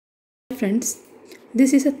friends,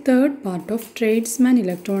 this is a third part of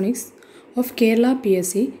Tradesman-Electronics of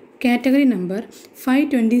KeralaPSC category number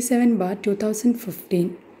 527/2015.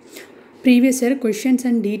 Previous year questions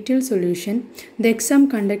and detailed solution. The exam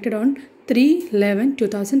conducted on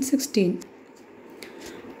 3/11/2016.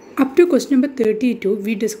 Up to question number 32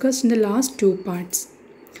 we discussed in the last two parts.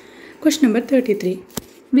 Question number 33.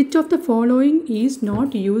 Which of the following is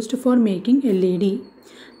not used for making LED?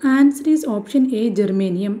 Answer is option A,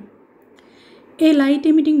 germanium. A light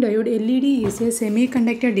emitting diode LED is a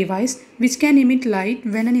semiconductor device which can emit light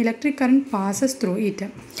when an electric current passes through it.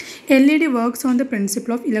 LED works on the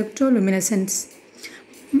principle of electroluminescence.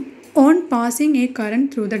 On passing a current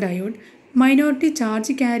through the diode, minority charge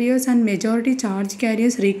carriers and majority charge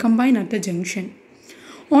carriers recombine at the junction.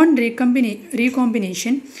 On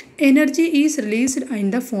recombination, energy is released in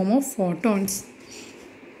the form of photons.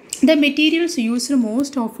 The materials used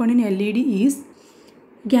most often in LED is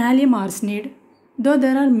gallium arsenide, though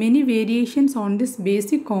there are many variations on this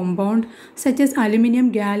basic compound such as aluminium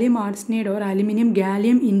gallium arsenide or aluminium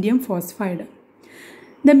gallium indium phosphide.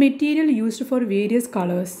 The material used for various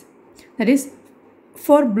colors, that is,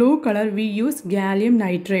 for blue color we use gallium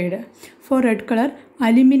nitride, for red color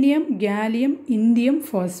aluminium gallium indium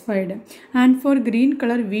phosphide, and for green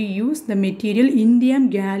color we use the material indium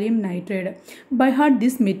gallium nitride. By heart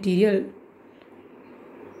this material.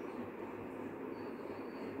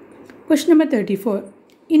 Question number 34.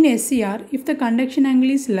 In SCR, if the conduction angle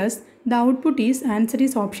is less, the output is, answer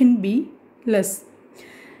is option B, less.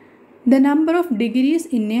 The number of degrees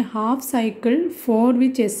in a half cycle for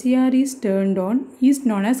which SCR is turned on is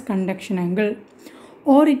known as conduction angle,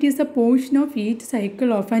 or it is the portion of each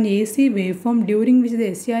cycle of an AC waveform during which the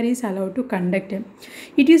SCR is allowed to conduct.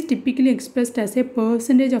 It is typically expressed as a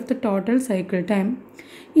percentage of the total cycle time.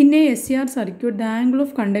 In a SCR circuit, the angle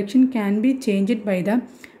of conduction can be changed by the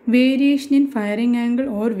variation in firing angle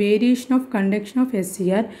or variation of conduction of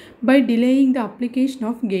SCR by delaying the application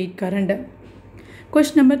of gate current.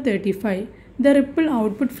 Question number 35. The ripple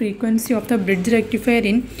output frequency of the bridge rectifier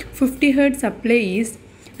in 50 Hz supply is,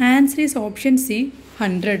 answer is option C,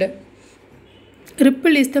 100.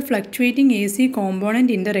 Ripple is the fluctuating AC component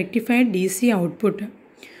in the rectified DC output.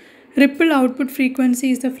 Ripple output frequency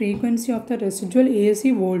is the frequency of the residual AC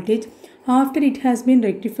voltage after it has been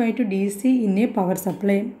rectified to DC in a power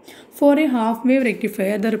supply. For a half wave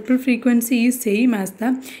rectifier, the ripple frequency is same as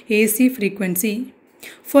the AC frequency.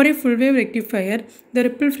 For a full wave rectifier, the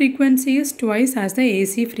ripple frequency is twice as the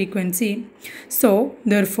AC frequency. So,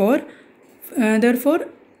 therefore,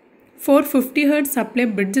 for 50 Hz supply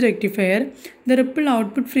bridge rectifier, the ripple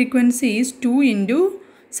output frequency is 2 into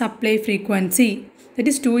supply frequency. That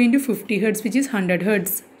is 2 into 50 Hz, which is 100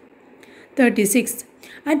 Hz. 36.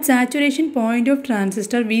 At saturation point of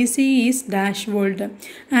transistor, Vc is dash volt.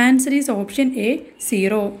 Answer is option A,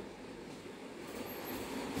 0.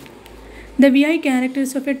 The VI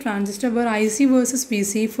characteristics of a transistor were IC versus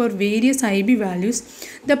Vc for various IB values.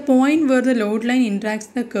 The point where the load line interacts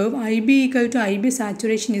with the curve IB equal to IB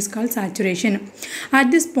saturation is called saturation.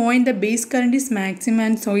 At this point, the base current is maximum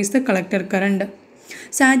and so is the collector current.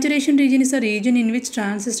 Saturation region is a region in which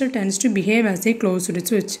transistor tends to behave as a closed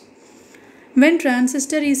switch. When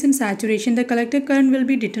transistor is in saturation, the collector current will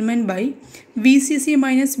be determined by VCC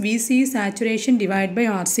minus VC saturation divided by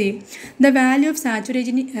RC. The value of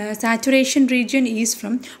saturation region is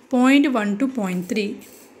from 0.1 to 0.3.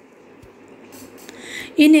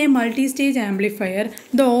 In a multi-stage amplifier,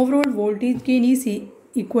 the overall voltage gain is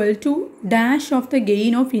equal to dash of the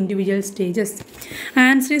gain of individual stages.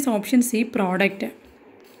 Answer is option C, product.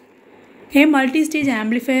 A multi-stage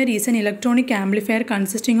amplifier is an electronic amplifier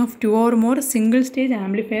consisting of two or more single-stage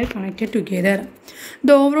amplifiers connected together.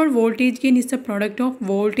 The overall voltage gain is the product of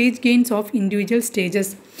voltage gains of individual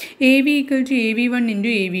stages. AV equal to AV1 into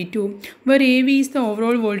AV2, where AV is the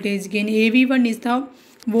overall voltage gain, AV1 is the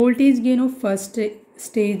voltage gain of first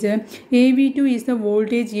stage, AV2 is the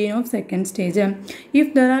voltage gain of second stage.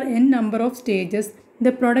 If there are n number of stages,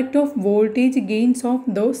 the product of voltage gains of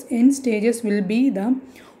those n stages will be the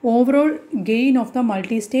overall gain of the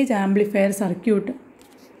multi-stage amplifier circuit.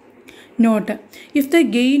 Note, if the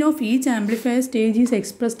gain of each amplifier stage is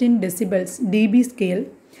expressed in decibels, dB scale,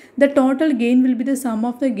 the total gain will be the sum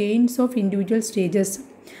of the gains of individual stages.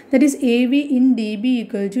 That is, AV in dB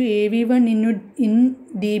equal to AV1 in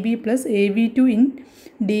dB plus AV2 in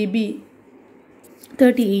dB.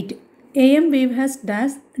 38. AM wave has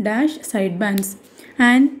dash sidebands,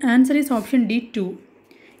 and answer is option D, 2.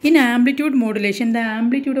 In amplitude modulation, the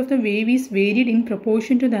amplitude of the wave is varied in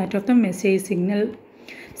proportion to that of the message signal,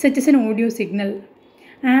 such as an audio signal.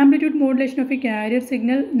 Amplitude modulation of a carrier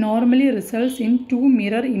signal normally results in two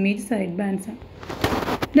mirror image sidebands.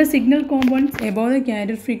 The signal components above the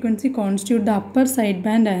carrier frequency constitute the upper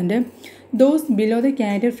sideband and those below the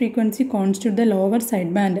carrier frequency constitute the lower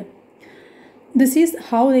sideband. This is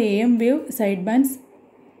how the AM wave sidebands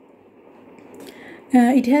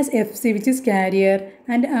it has FC, which is carrier,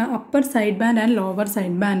 and upper sideband and lower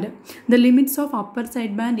sideband. The limits of upper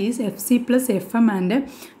sideband is FC plus FM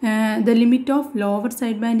and the limit of lower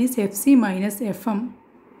sideband is FC minus FM.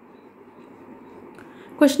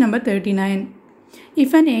 Question number 39.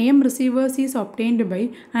 If an AM receiver is obtained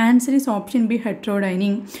by, answer is option B,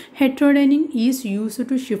 heterodyning. Heterodyning is used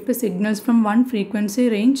to shift signals from one frequency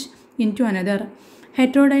range into another.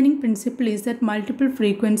 Heterodyning principle is that multiple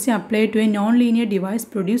frequency applied to a nonlinear device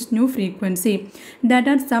produce new frequency that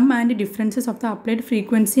are sum and differences of the applied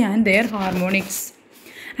frequency and their harmonics.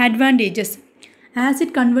 Advantages. As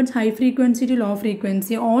it converts high frequency to low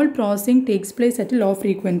frequency, all processing takes place at a low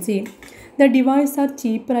frequency. The devices are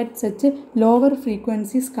cheaper at such lower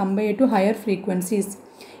frequencies compared to higher frequencies.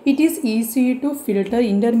 It is easier to filter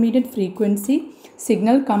intermediate frequency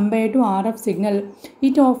signal compared to RF signal.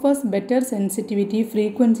 It offers better sensitivity,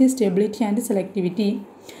 frequency stability and selectivity.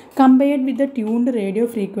 Compared with the tuned radio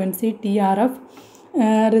frequency TRF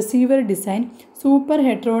receiver design, super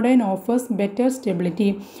heterodyne offers better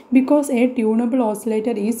stability because a tunable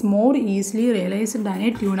oscillator is more easily realized than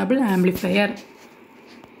a tunable amplifier.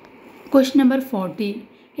 Question number 40.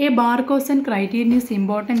 A Barkhausen criterion is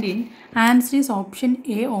important in, answer is option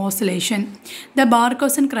A, oscillation. The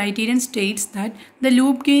Barkhausen criterion states that the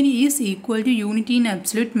loop gain is equal to unity in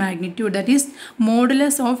absolute magnitude, that is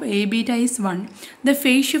modulus of A beta is 1. The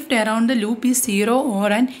phase shift around the loop is 0 or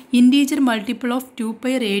an integer multiple of 2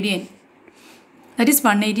 pi radian, that is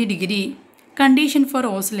 180 degree. Condition for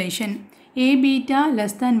oscillation. A beta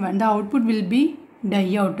less than 1, the output will be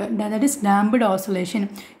diode, that is damped oscillation.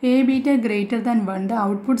 A beta greater than 1, the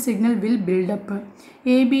output signal will build up.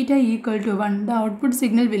 A beta equal to 1, the output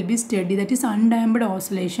signal will be steady, that is undamped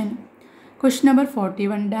oscillation. Question number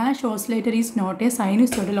 41. Dash oscillator is not a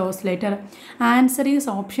sinusoidal oscillator. Answer is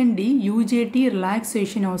option D, UJT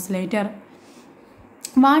relaxation oscillator.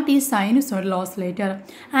 What is sinusoidal oscillator?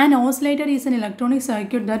 An oscillator is an electronic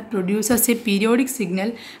circuit that produces a periodic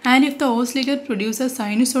signal, and if the oscillator produces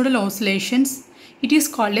sinusoidal oscillations, it is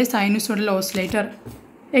called a sinusoidal oscillator.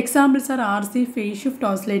 Examples are RC phase shift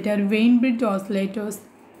oscillator, Weinbridge oscillators,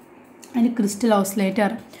 and crystal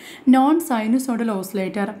oscillator. Non-sinusoidal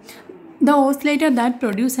oscillator. The oscillator that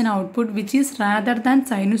produces an output which is rather than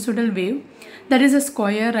sinusoidal wave, that is a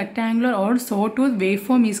square, rectangular or sawtooth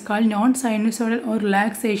waveform, is called non-sinusoidal or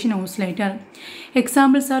relaxation oscillator.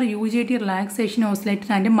 Examples are UJT relaxation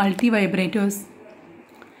oscillator and multivibrators.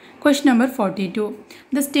 Question number 42.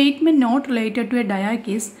 The statement not related to a diac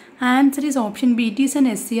is, answer is option B, it is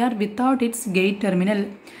an SCR without its gate terminal.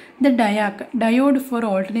 The diac, diode for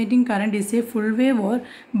alternating current, is a full wave or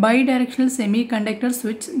bidirectional semiconductor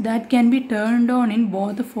switch that can be turned on in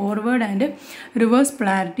both forward and reverse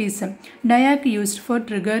polarities. Diac used for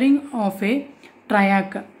triggering of a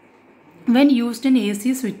triac when used in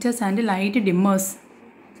AC switches and light dimmers.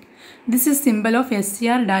 This is symbol of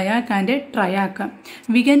SCR, diac and a triac.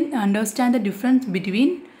 We can understand the difference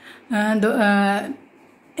between the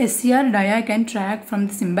SCR, diac and triac from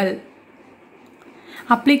the symbol.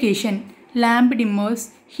 Application. Lamp dimmers,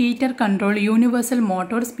 heater control, universal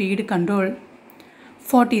motor speed control.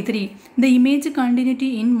 43. The image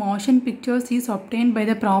continuity in motion pictures is obtained by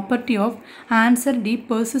the property of, answer D,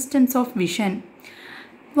 persistence of vision.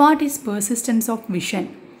 What is persistence of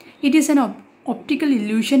vision? It is an optical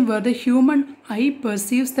illusion where the human eye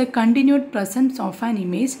perceives the continued presence of an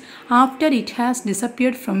image after it has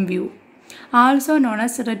disappeared from view, also known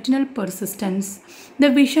as retinal persistence.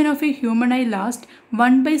 The vision of a human eye lasts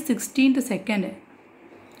 1/16th second.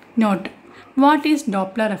 Note. What is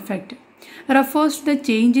Doppler effect? Refers to the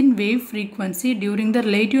change in wave frequency during the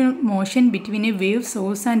relative motion between a wave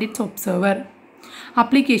source and its observer.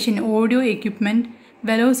 Application. Audio equipment,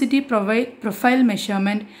 velocity profile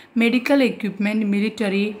measurement, medical equipment,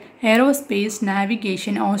 military, aerospace,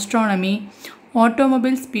 navigation, astronomy,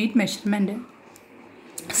 automobile speed measurement.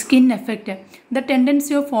 Skin effect. The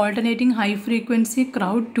tendency of alternating high frequency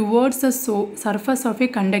crowd towards the surface of a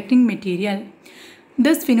conducting material.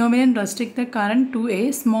 This phenomenon restricts the current to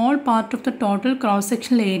a small part of the total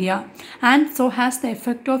cross-sectional area and so has the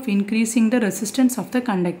effect of increasing the resistance of the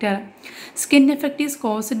conductor. Skin effect is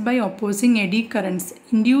caused by opposing eddy currents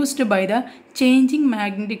induced by the changing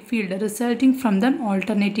magnetic field resulting from the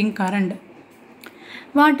alternating current.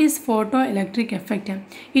 What is photoelectric effect?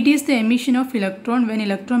 It is the emission of electron when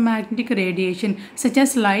electromagnetic radiation such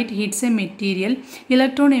as light hits a material.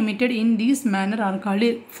 Electron emitted in this manner are called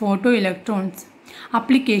photoelectrons.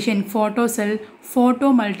 Application: photocell,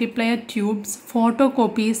 photomultiplier tubes,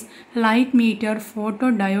 photocopies, light meter,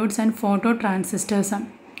 photodiodes and phototransistors.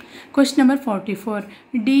 Question number 44.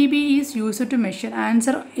 dB is used to measure.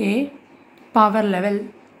 Answer A. Power level.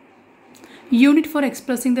 Unit for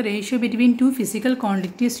expressing the ratio between two physical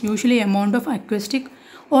quantities, usually amount of acoustic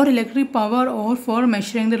or electric power, or for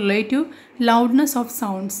measuring the relative loudness of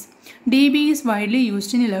sounds. dB is widely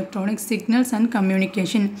used in electronics, signals and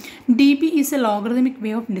communication. dB is a logarithmic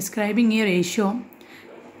way of describing a ratio.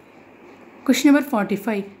 Question number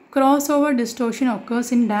 45. Crossover distortion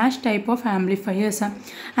occurs in dash type of amplifiers.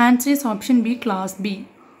 Answer is option B, class B.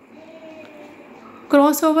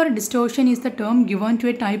 Crossover distortion is the term given to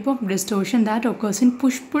a type of distortion that occurs in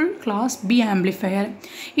push-pull class B amplifier.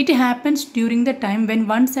 It happens during the time when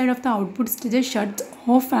one side of the output stage shuts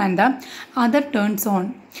off and the other turns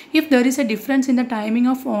on. If there is a difference in the timing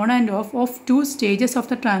of on and off of two stages of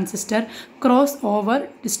the transistor, crossover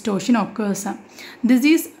distortion occurs. This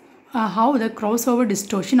is how the crossover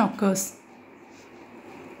distortion occurs.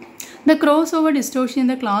 The crossover distortion in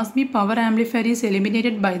the class B power amplifier is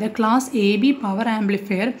eliminated by the class AB power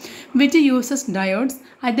amplifier, which uses diodes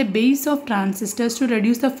at the base of transistors to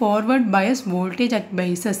reduce the forward bias voltage at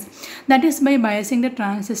bases. That is by biasing the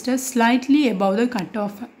transistors slightly above the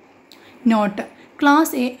cutoff. Note: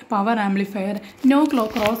 Class A power amplifier, no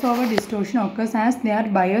crossover distortion occurs as they are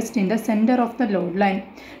biased in the center of the load line.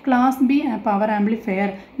 Class B power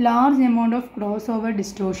amplifier, large amount of crossover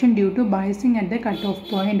distortion due to biasing at the cutoff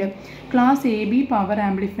point. Class AB power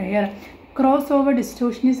amplifier, crossover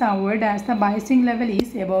distortion is avoided as the biasing level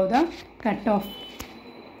is above the cutoff.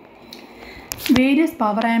 Various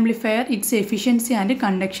power amplifier, its efficiency and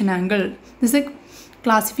conduction angle. This is a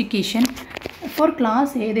classification. For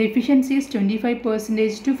class A, the efficiency is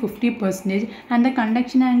 25% to 50% and the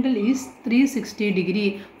conduction angle is 360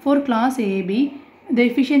 degree. For class AB, the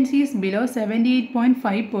efficiency is below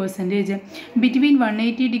 78.5%, between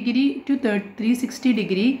 180 degree to 360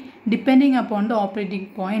 degree depending upon the operating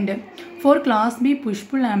point. For class B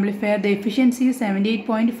push-pull amplifier, the efficiency is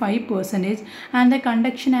 78.5% and the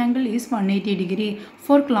conduction angle is 180 degree.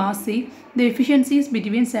 For class C, the efficiency is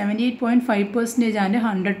between 78.5% and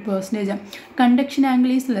 100%. Conduction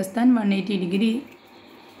angle is less than 180 degree.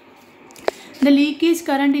 The leakage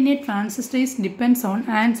current in a transistor depends on,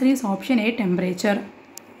 answer is option A, temperature.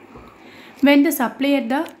 When the supply at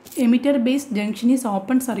the emitter base junction is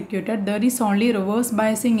open circuited, there is only reverse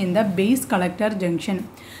biasing in the base collector junction.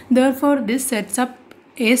 Therefore, this sets up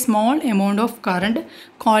a small amount of current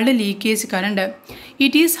called leakage current.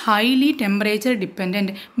 It is highly temperature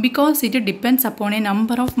dependent because it depends upon a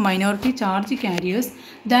number of minority charge carriers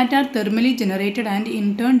that are thermally generated and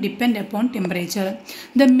in turn depend upon temperature.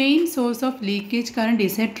 The main source of leakage current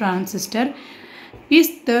is a transistor is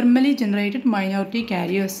thermally generated minority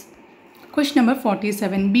carriers. Question number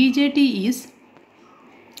 47. BJT is,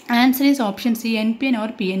 answer is option C, NPN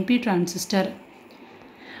or PNP transistor.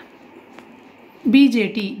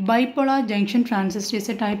 BJT, bipolar junction transistor, is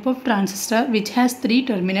a type of transistor which has 3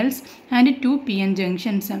 terminals and 2 PN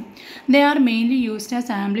junctions. They are mainly used as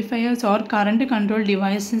amplifiers or current control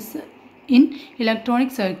devices in electronic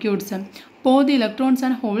circuits. Both the electrons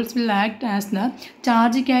and holes will act as the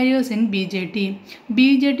charge carriers in BJT.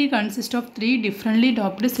 BJT consists of 3 differently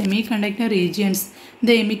doped semiconductor regions: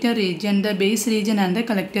 the emitter region, the base region and the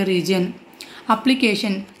collector region.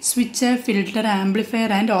 Application: switcher, filter, amplifier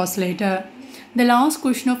and oscillator. The last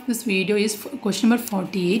question of this video is question number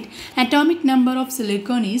 48. Atomic number of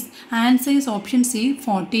silicon is, answer is option C,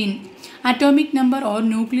 14. Atomic number or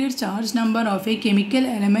nuclear charge number of a chemical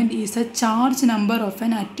element is a charge number of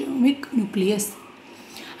an atomic nucleus.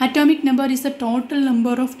 Atomic number is the total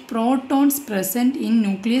number of protons present in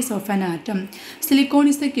nucleus of an atom. Silicon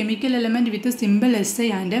is the chemical element with the symbol Si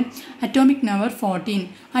and atomic number 14.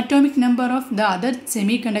 Atomic number of the other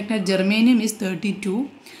semiconductor germanium is 32.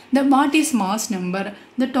 What is mass number?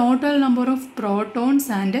 The total number of protons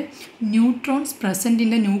and neutrons present in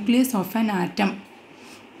the nucleus of an atom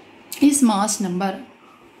is mass number.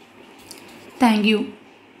 Thank you.